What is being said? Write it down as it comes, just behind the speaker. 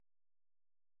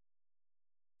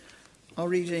Our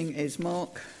reading is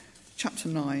Mark chapter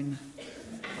 9,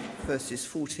 verses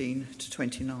 14 to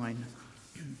 29.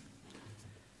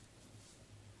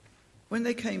 When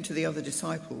they came to the other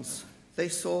disciples, they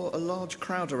saw a large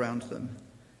crowd around them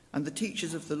and the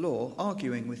teachers of the law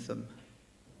arguing with them.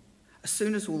 As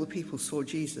soon as all the people saw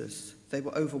Jesus, they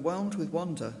were overwhelmed with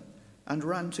wonder and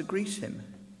ran to greet him.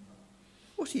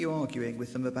 "What are you arguing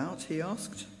with them about?" he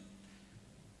asked.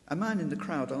 A man in the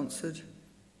crowd answered,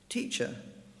 "Teacher,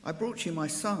 I brought you my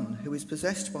son, who is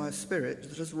possessed by a spirit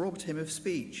that has robbed him of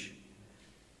speech.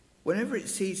 Whenever it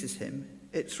seizes him,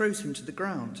 it throws him to the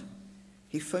ground.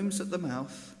 He foams at the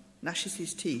mouth, gnashes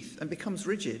his teeth, and becomes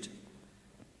rigid.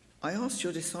 I asked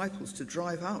your disciples to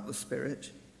drive out the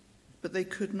spirit, but they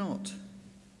could not."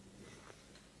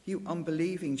 "You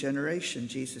unbelieving generation,"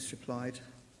 Jesus replied,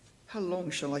 "how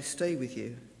long shall I stay with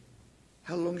you?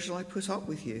 How long shall I put up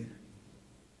with you?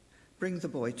 Bring the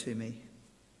boy to me."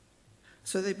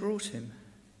 So they brought him.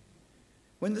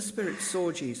 When the spirit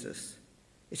saw Jesus,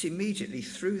 it immediately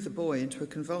threw the boy into a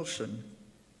convulsion.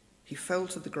 He fell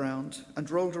to the ground and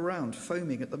rolled around,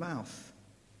 foaming at the mouth.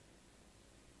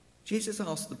 Jesus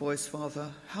asked the boy's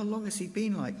father, "How long has he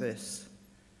been like this?"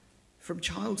 "From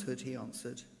childhood," he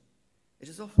answered. "It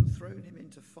has often thrown him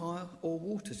into fire or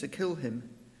water to kill him.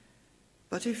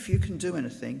 But if you can do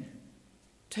anything,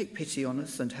 take pity on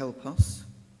us and help us."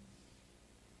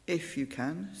 "If you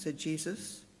can," said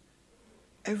Jesus.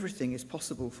 "Everything is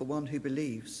possible for one who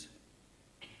believes."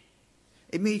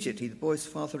 Immediately the boy's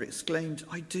father exclaimed,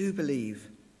 "I do believe.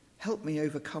 Help me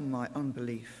overcome my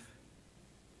unbelief."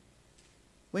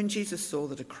 When Jesus saw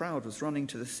that a crowd was running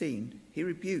to the scene, he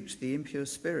rebuked the impure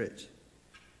spirit.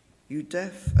 "You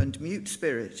deaf and mute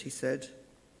spirit," he said,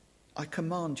 "I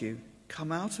command you,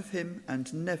 come out of him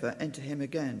and never enter him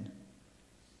again."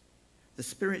 The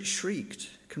spirit shrieked,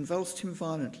 convulsed him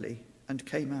violently, and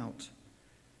came out.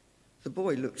 The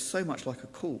boy looked so much like a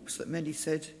corpse that many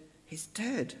said, "He's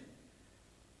dead."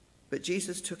 But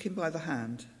Jesus took him by the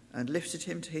hand and lifted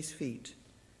him to his feet,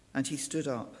 and he stood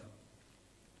up.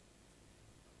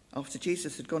 After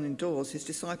Jesus had gone indoors, his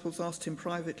disciples asked him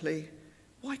privately,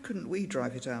 "Why couldn't we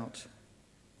drive it out?"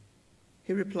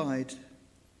 He replied,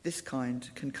 "This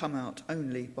kind can come out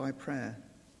only by prayer."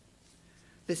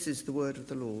 This is the word of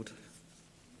the Lord.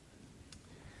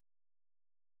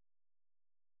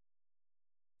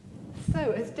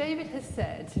 So, as David has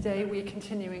said, today we're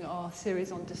continuing our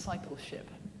series on discipleship.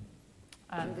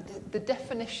 And the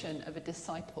definition of a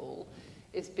disciple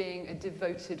is being a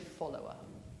devoted follower.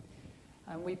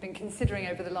 And we've been considering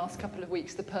over the last couple of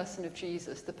weeks the person of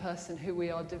Jesus, the person who we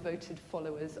are devoted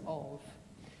followers of.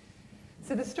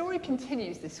 So the story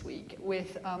continues this week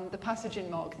with the passage in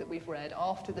Mark that we've read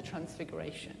after the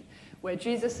Transfiguration, where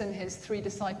Jesus and his 3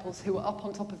 disciples who were up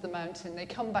on top of the mountain, they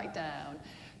come back down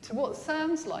to what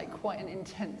sounds like quite an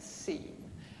intense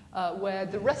scene, where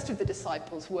the rest of the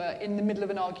disciples were in the middle of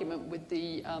an argument with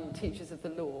the teachers of the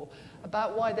law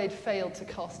about why they'd failed to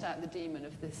cast out the demon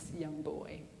of this young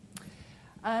boy.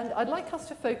 And I'd like us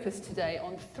to focus today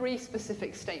on 3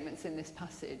 specific statements in this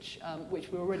passage,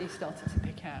 which we already started to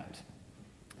pick out.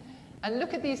 And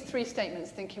look at these 3 statements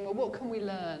thinking, well, what can we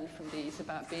learn from these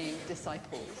about being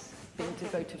disciples, being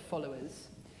devoted followers?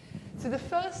 So the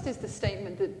first is the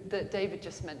statement that David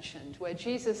just mentioned, where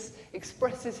Jesus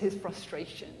expresses his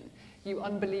frustration, "You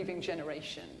unbelieving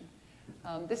generation."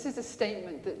 This is a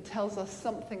statement that tells us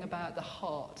something about the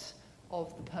heart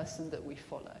of the person that we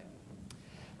follow.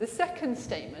 The second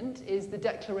statement is the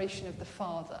declaration of the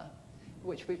Father,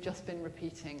 which we've just been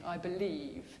repeating. "I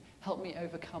believe, help me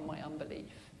overcome my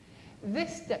unbelief."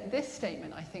 This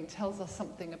statement, I think, tells us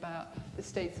something about the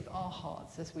states of our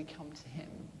hearts as we come to him.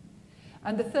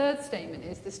 And the third statement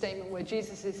is the statement where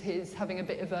Jesus is having a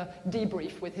bit of a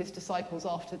debrief with his disciples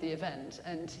after the event,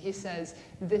 and he says,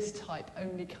 "This type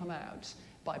only come out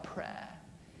by prayer."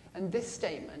 And this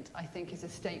statement, I think, is a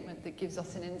statement that gives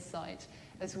us an insight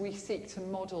as we seek to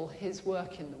model his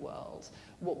work in the world,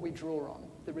 what we draw on,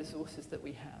 the resources that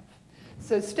we have.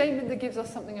 So a statement that gives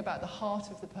us something about the heart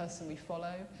of the person we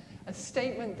follow, a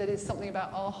statement that is something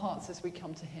about our hearts as we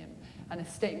come to him, and a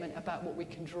statement about what we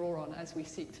can draw on as we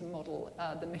seek to model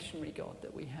the missionary God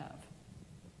that we have.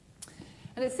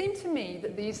 And it seemed to me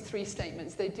that these 3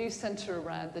 statements, they do center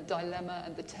around the dilemma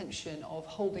and the tension of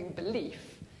holding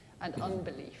belief and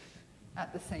unbelief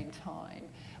at the same time.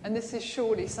 And this is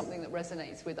surely something that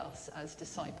resonates with us as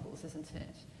disciples, isn't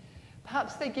it?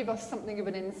 Perhaps they give us something of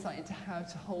an insight into how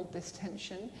to hold this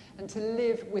tension and to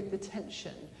live with the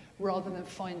tension rather than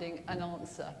finding an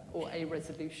answer or a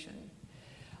resolution.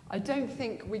 I don't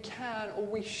think we can or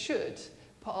we should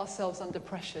put ourselves under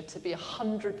pressure to be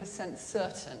 100%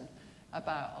 certain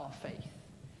about our faith.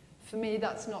 For me,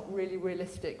 that's not really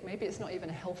realistic. Maybe it's not even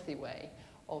a healthy way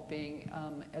of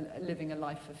living a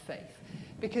life of faith.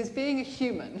 Because being a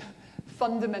human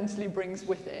fundamentally brings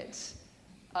with it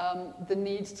the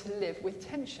need to live with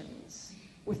tensions,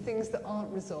 with things that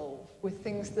aren't resolved, with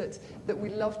things that we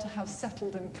love to have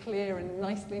settled and clear and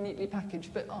nicely, neatly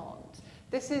packaged, but aren't.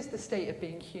 This is the state of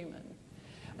being human.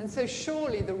 And so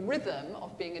surely the rhythm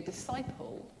of being a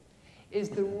disciple is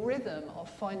the rhythm of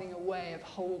finding a way of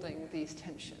holding these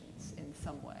tensions in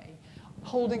some way,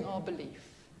 holding our belief,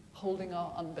 holding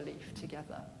our unbelief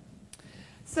together.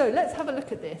 So let's have a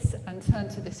look at this and turn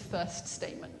to this first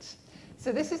statement.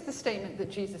 So this is the statement that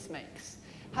Jesus makes.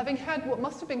 Having had what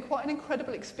must have been quite an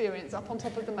incredible experience up on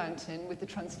top of the mountain with the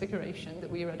transfiguration that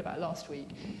we read about last week,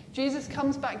 Jesus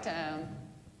comes back down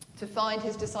to find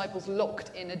his disciples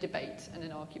locked in a debate and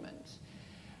an argument.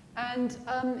 And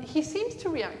he seems to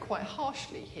react quite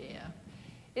harshly here.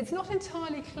 It's not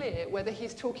entirely clear whether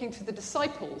he's talking to the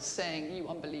disciples saying, "You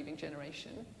unbelieving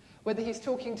generation," whether he's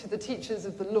talking to the teachers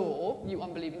of the law, "You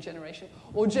unbelieving generation,"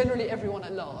 or generally everyone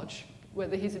at large,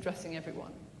 whether he's addressing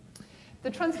everyone.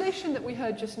 The translation that we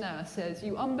heard just now says,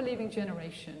 "You unbelieving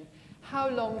generation, how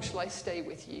long shall I stay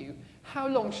with you? How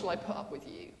long shall I put up with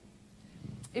you?"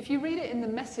 If you read it in the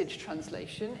Message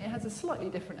translation, it has a slightly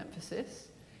different emphasis.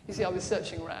 You see, I was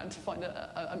searching around to find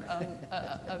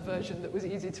a version that was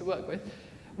easy to work with.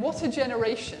 What a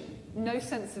generation, no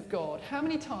sense of God. How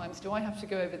many times do I have to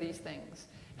go over these things?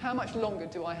 How much longer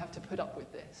do I have to put up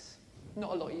with this?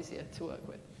 Not a lot easier to work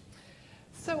with.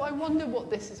 So I wonder what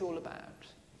this is all about.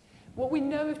 What we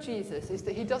know of Jesus is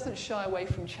that he doesn't shy away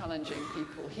from challenging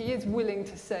people. He is willing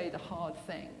to say the hard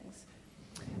things.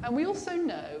 And we also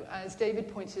know, as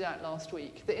David pointed out last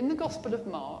week, that in the Gospel of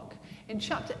Mark, in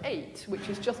chapter 8, which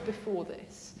is just before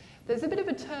this, there's a bit of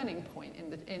a turning point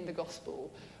in the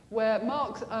Gospel where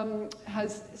Mark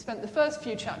has spent the first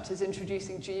few chapters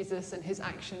introducing Jesus and his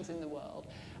actions in the world.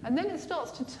 And then it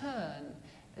starts to turn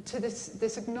to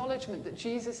this acknowledgement that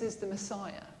Jesus is the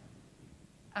Messiah.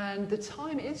 And the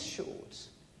time is short.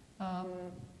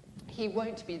 He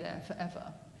won't be there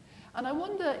forever. And I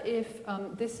wonder if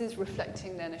this is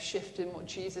reflecting then a shift in what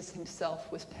Jesus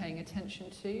himself was paying attention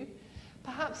to.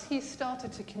 Perhaps he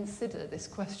started to consider this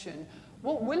question,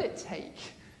 what will it take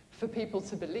for people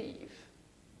to believe?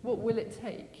 What will it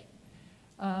take?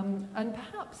 And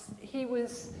perhaps he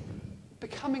was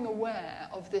becoming aware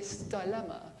of this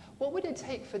dilemma. What would it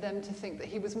take for them to think that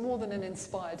he was more than an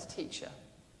inspired teacher?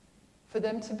 For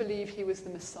them to believe he was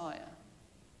the Messiah,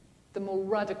 the more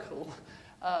radical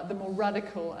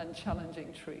and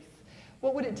challenging truth.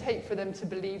 What would it take for them to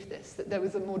believe this, that there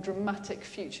was a more dramatic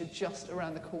future just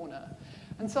around the corner?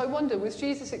 And so I wonder, was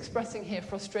Jesus expressing here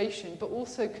frustration, but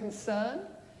also concern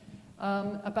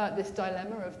about this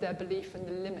dilemma of their belief and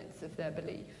the limits of their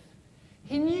belief?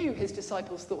 He knew his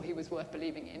disciples thought he was worth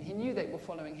believing in. He knew they were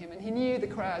following him, and he knew the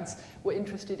crowds were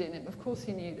interested in him. Of course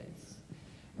he knew this.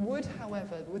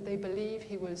 However, would they believe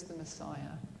he was the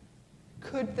Messiah?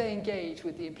 Could they engage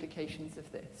with the implications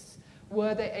of this?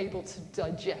 Were they able to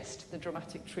digest the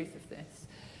dramatic truth of this?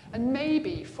 And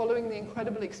maybe, following the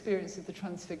incredible experience of the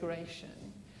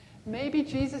Transfiguration, maybe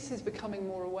Jesus is becoming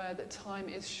more aware that time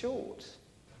is short,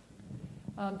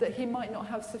 that he might not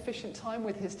have sufficient time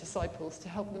with his disciples to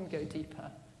help them go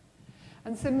deeper.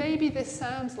 And so maybe this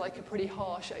sounds like a pretty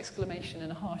harsh exclamation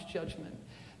and a harsh judgment,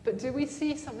 but do we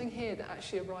see something here that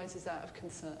actually arises out of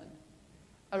concern?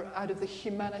 Out of the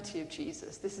humanity of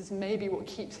Jesus. This is maybe what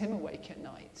keeps him awake at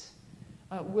night.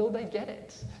 Will they get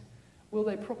it? Will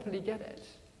they properly get it?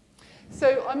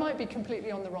 So I might be completely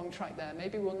on the wrong track there.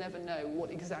 Maybe we'll never know what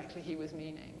exactly he was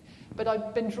meaning. But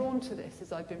I've been drawn to this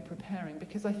as I've been preparing,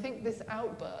 because I think this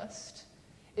outburst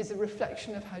is a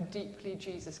reflection of how deeply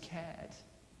Jesus cared.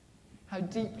 How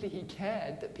deeply he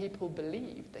cared that people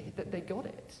believed, that they got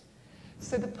it.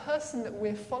 So the person that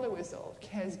we're followers of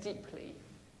cares deeply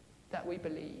that we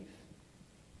believe.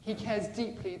 He cares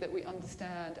deeply that we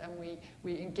understand and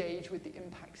we engage with the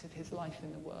impacts of his life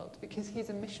in the world, because he's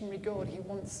a missionary God. He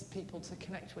wants people to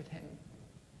connect with him.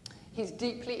 He's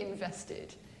deeply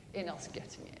invested in us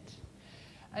getting it.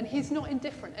 And he's not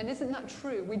indifferent. And isn't that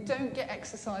true? We don't get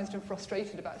exercised and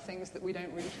frustrated about things that we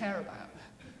don't really care about.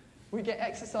 We get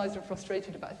exercised and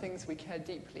frustrated about things we care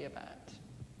deeply about.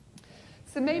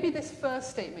 So maybe this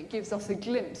first statement gives us a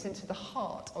glimpse into the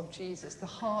heart of Jesus, the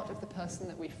heart of the person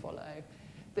that we follow,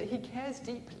 that he cares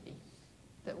deeply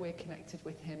that we're connected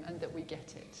with him and that we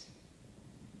get it.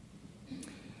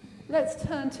 Let's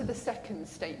turn to the second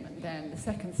statement then, the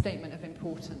second statement of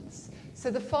importance. So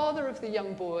the father of the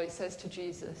young boy says to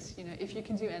Jesus, if you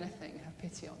can do anything, have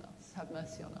pity on us, have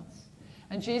mercy on us.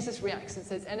 And Jesus reacts and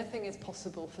says, anything is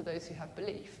possible for those who have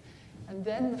belief. And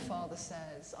then the Father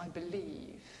says, I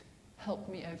believe, help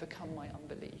me overcome my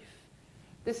unbelief.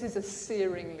 This is a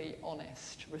searingly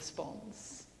honest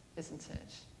response, isn't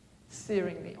it?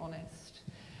 Searingly honest.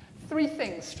 3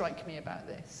 things strike me about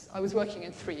this. I was working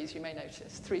in threes, you may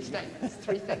notice. 3 statements,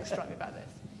 3 things strike me about this.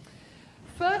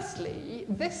 Firstly,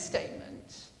 this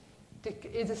statement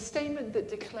is a statement that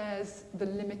declares the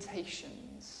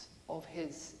limitations of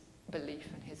his belief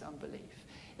and his unbelief.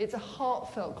 It's a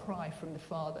heartfelt cry from the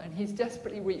Father, and he's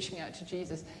desperately reaching out to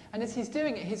Jesus. And as he's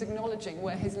doing it, he's acknowledging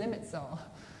where his limits are.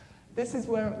 This is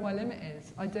where my limit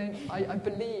is. I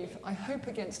believe, I hope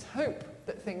against hope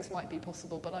that things might be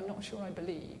possible, but I'm not sure I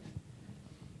believe.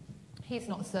 He's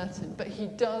not certain, but he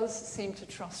does seem to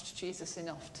trust Jesus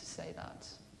enough to say that.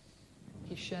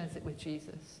 He shares it with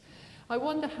Jesus. I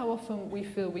wonder how often we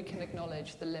feel we can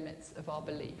acknowledge the limits of our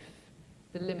belief,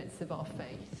 the limits of our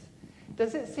faith.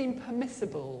 Does it seem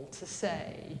permissible to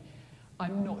say,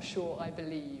 I'm not sure I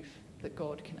believe that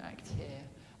God can act here?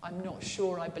 I'm not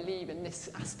sure I believe in this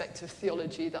aspect of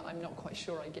theology that I'm not quite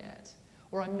sure I get.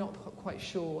 Or I'm not quite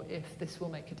sure if this will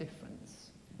make a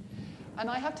difference. And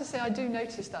I have to say, I do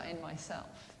notice that in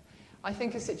myself. I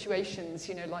think of situations,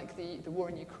 like the war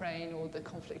in Ukraine or the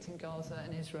conflict in Gaza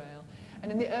and Israel.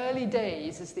 And in the early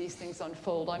days, as these things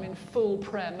unfold, I'm in full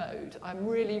prayer mode. I'm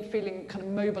really feeling kind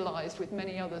of mobilized with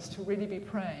many others to really be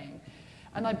praying.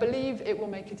 And I believe it will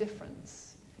make a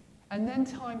difference. And then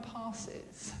time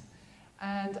passes,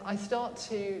 and I start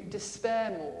to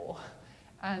despair more,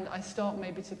 and I start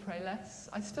maybe to pray less.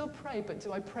 I still pray, but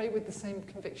do I pray with the same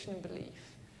conviction and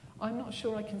belief? I'm not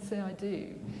sure I can say I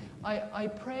do. I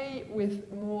pray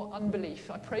with more unbelief.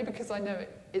 I pray because I know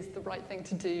it's the right thing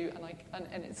to do,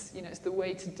 and it's it's the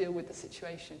way to deal with the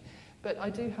situation. But I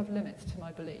do have limits to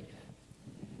my belief.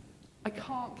 I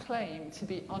can't claim to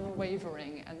be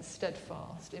unwavering and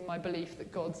steadfast in my belief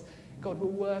that God will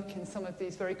work in some of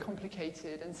these very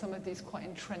complicated and some of these quite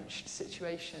entrenched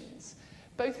situations,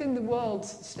 both in the world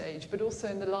stage, but also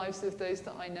in the lives of those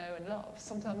that I know and love.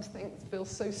 Sometimes things feel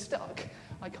so stuck,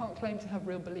 I can't claim to have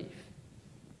real belief.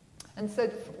 And so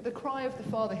the cry of the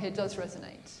Father here does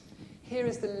resonate. Here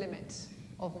is the limit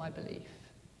of my belief.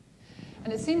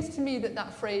 And it seems to me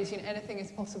that phrase, anything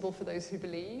is possible for those who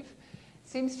believe,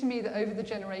 seems to me that over the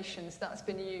generations that's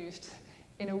been used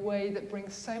in a way that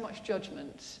brings so much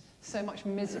judgment, so much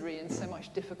misery, and so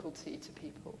much difficulty to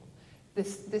people.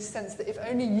 This sense that if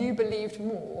only you believed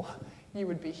more, you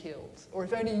would be healed. Or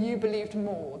if only you believed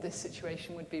more, this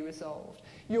situation would be resolved.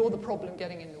 You're the problem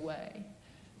getting in the way.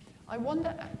 I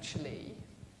wonder, actually,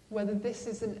 whether this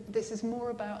is more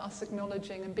about us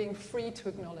acknowledging and being free to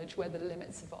acknowledge where the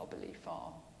limits of our belief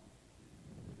are.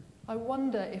 I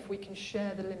wonder if we can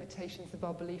share the limitations of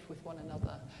our belief with one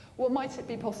another. What might it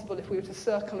be possible if we were to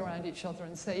circle around each other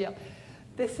and say, yeah,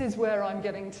 this is where I'm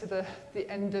getting to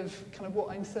the end of kind of what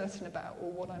I'm certain about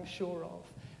or what I'm sure of.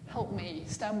 Help me,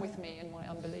 stand with me in my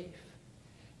unbelief.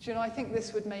 Do I think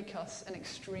this would make us an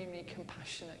extremely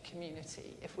compassionate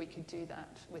community if we could do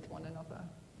that with one another.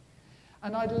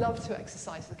 And I'd love to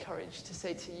exercise the courage to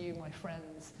say to you, my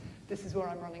friends, this is where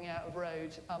I'm running out of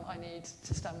road. I need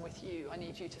to stand with you. I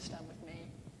need you to stand with me.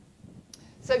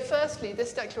 So firstly,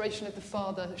 this declaration of the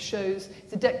Father shows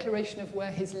the declaration of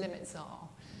where his limits are.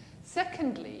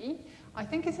 Secondly, I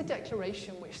think it's a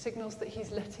declaration which signals that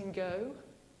he's letting go.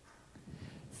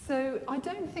 So I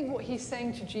don't think what he's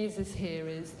saying to Jesus here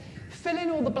is, fill in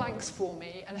all the blanks for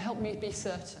me and help me be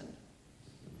certain.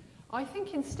 I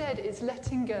think instead it's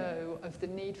letting go of the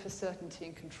need for certainty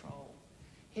and control.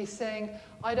 He's saying,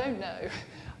 I don't know,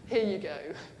 here you go,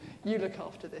 you look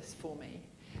after this for me.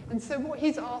 And so what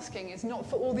he's asking is not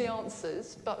for all the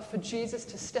answers, but for Jesus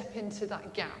to step into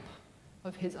that gap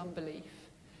of his unbelief.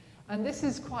 And this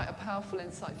is quite a powerful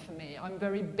insight for me. I'm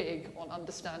very big on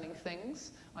understanding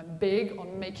things. I'm big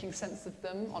on making sense of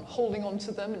them, on holding on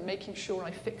to them and making sure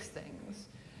I fix things.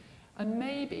 And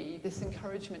maybe this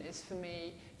encouragement is for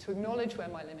me to acknowledge where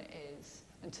my limit is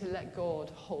and to let God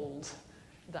hold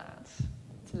that.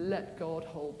 To let God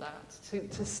hold that.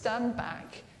 To stand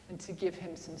back and to give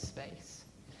him some space.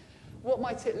 What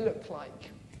might it look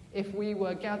like if we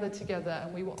were gathered together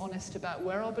and we were honest about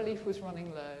where our belief was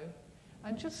running low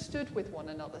and just stood with one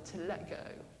another to let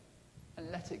go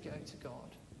and let it go to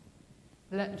God?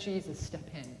 Let Jesus step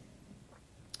in.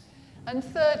 And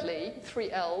thirdly,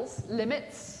 3 L's,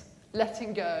 limits,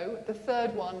 letting go. The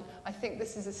third one, I think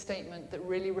this is a statement that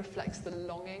really reflects the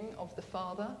longing of the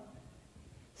Father.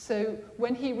 So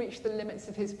when he reached the limits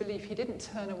of his belief, he didn't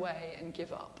turn away and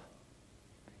give up.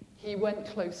 He went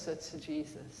closer to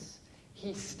Jesus.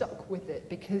 He stuck with it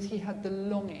because he had the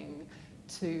longing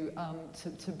to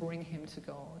bring him to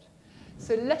God.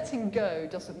 So letting go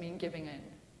doesn't mean giving in.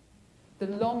 The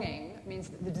longing means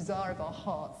that the desire of our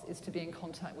hearts is to be in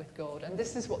contact with God. And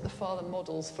this is what the Father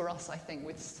models for us, I think,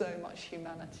 with so much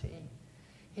humanity.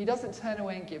 He doesn't turn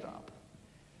away and give up.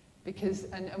 Because,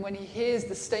 and when he hears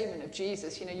the statement of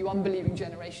Jesus, you unbelieving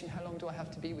generation, how long do I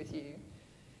have to be with you?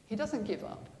 He doesn't give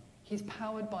up. He's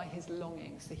powered by his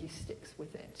longing, so he sticks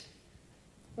with it.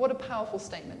 What a powerful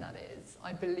statement that is.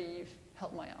 I believe,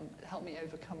 help me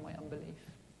overcome my unbelief.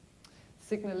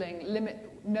 Signaling,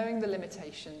 knowing the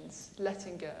limitations,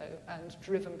 letting go, and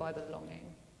driven by the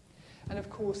longing. And of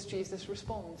course, Jesus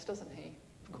responds, doesn't he?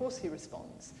 Of course he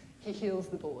responds. He heals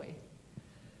the boy.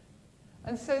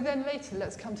 And so then later,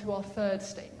 let's come to our third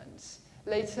statement.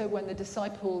 Later, when the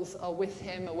disciples are with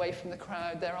him, away from the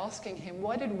crowd, they're asking him,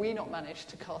 why did we not manage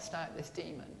to cast out this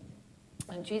demon?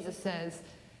 And Jesus says,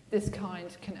 this kind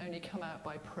can only come out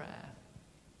by prayer.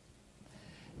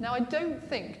 Now, I don't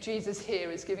think Jesus here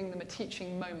is giving them a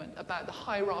teaching moment about the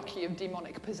hierarchy of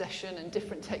demonic possession and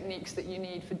different techniques that you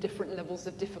need for different levels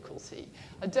of difficulty.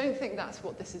 I don't think that's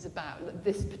what this is about, that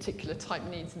this particular type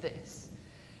needs this.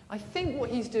 I think what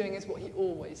he's doing is what he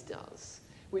always does,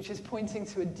 which is pointing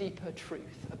to a deeper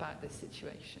truth about this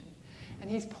situation. And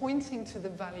he's pointing to the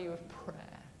value of prayer.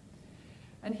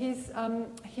 And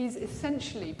he's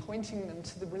essentially pointing them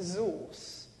to the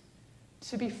resource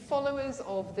to be followers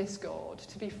of this God,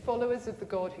 to be followers of the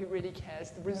God who really cares.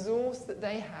 The resource that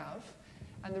they have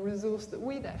and the resource that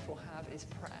we therefore have is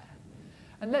prayer.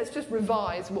 And let's just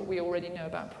revise what we already know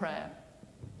about prayer.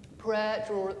 Prayer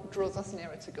draws us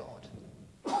nearer to God.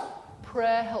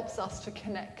 Prayer helps us to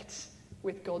connect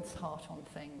with God's heart on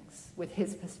things, with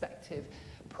his perspective.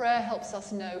 Prayer helps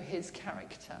us know his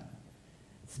character.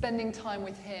 Spending time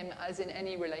with him, as in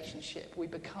any relationship, we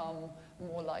become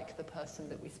more like the person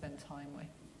that we spend time with.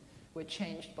 We're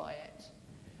changed by it.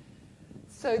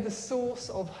 So the source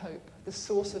of hope, the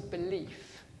source of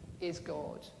belief is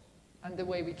God. And the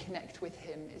way we connect with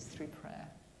him is through prayer.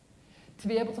 To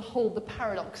be able to hold the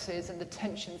paradoxes and the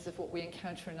tensions of what we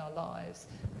encounter in our lives,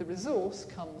 the resource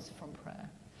comes from prayer.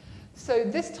 So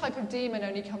this type of demon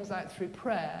only comes out through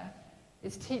prayer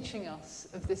is teaching us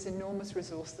of this enormous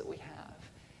resource that we have.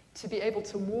 To be able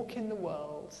to walk in the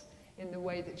world in the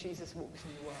way that Jesus walks in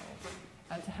the world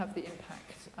and to have the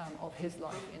impact of his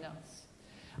life in us.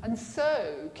 And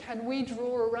so, can we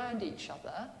draw around each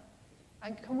other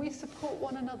and can we support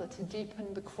one another to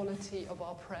deepen the quality of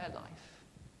our prayer life?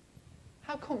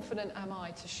 How confident am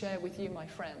I to share with you, my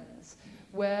friends,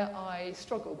 where I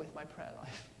struggle with my prayer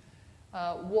life?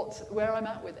 Where I'm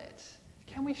at with it?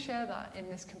 Can we share that in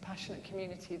this compassionate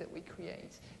community that we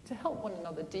create to help one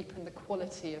another deepen the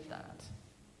quality of that?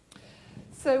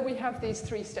 So we have these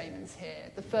three statements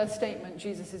here. The first statement,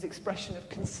 Jesus' expression of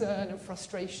concern and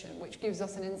frustration, which gives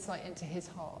us an insight into his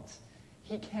heart.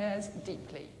 He cares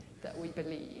deeply that we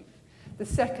believe. The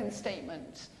second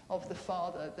statement of the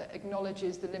Father that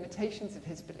acknowledges the limitations of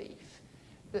his belief,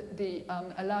 that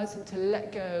allows him to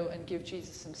let go and give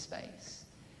Jesus some space,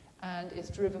 and is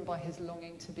driven by his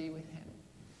longing to be with him.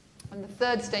 And the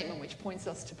third statement, which points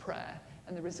us to prayer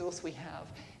and the resource we have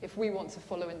if we want to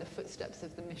follow in the footsteps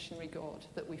of the missionary God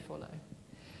that we follow.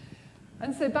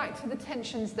 And so back to the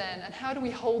tensions then, and how do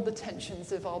we hold the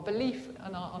tensions of our belief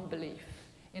and our unbelief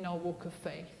in our walk of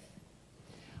faith?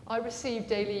 I receive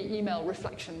daily email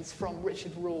reflections from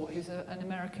Richard Rohr, who's an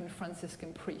American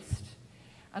Franciscan priest.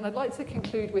 And I'd like to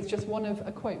conclude with just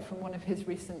a quote from one of his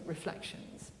recent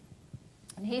reflections.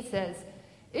 And he says,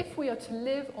 "If we are to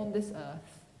live on this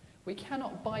earth, we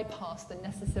cannot bypass the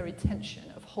necessary tension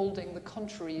of holding the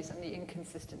contraries and the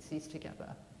inconsistencies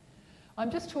together. I'm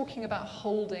just talking about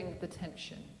holding the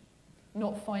tension,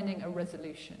 not finding a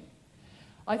resolution.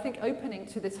 I think opening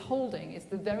to this holding is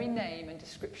the very name and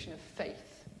description of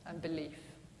faith and belief.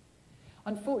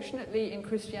 Unfortunately, in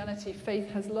Christianity,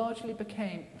 faith largely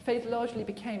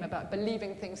became about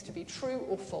believing things to be true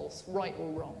or false, right or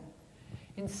wrong,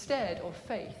 instead of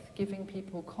faith giving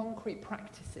people concrete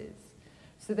practices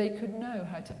so they could know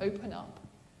how to open up,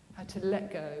 how to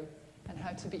let go, and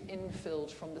how to be infilled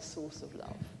from the source of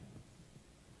love."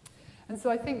 And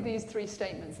so I think these three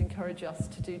statements encourage us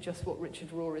to do just what Richard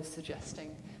Rohr is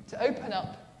suggesting, to open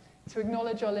up, to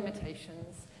acknowledge our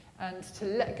limitations, and to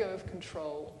let go of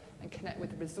control and connect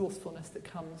with the resourcefulness that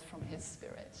comes from his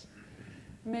Spirit.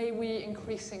 May we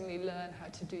increasingly learn how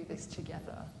to do this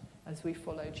together as we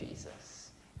follow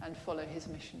Jesus and follow his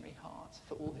missionary heart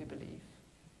for all who believe.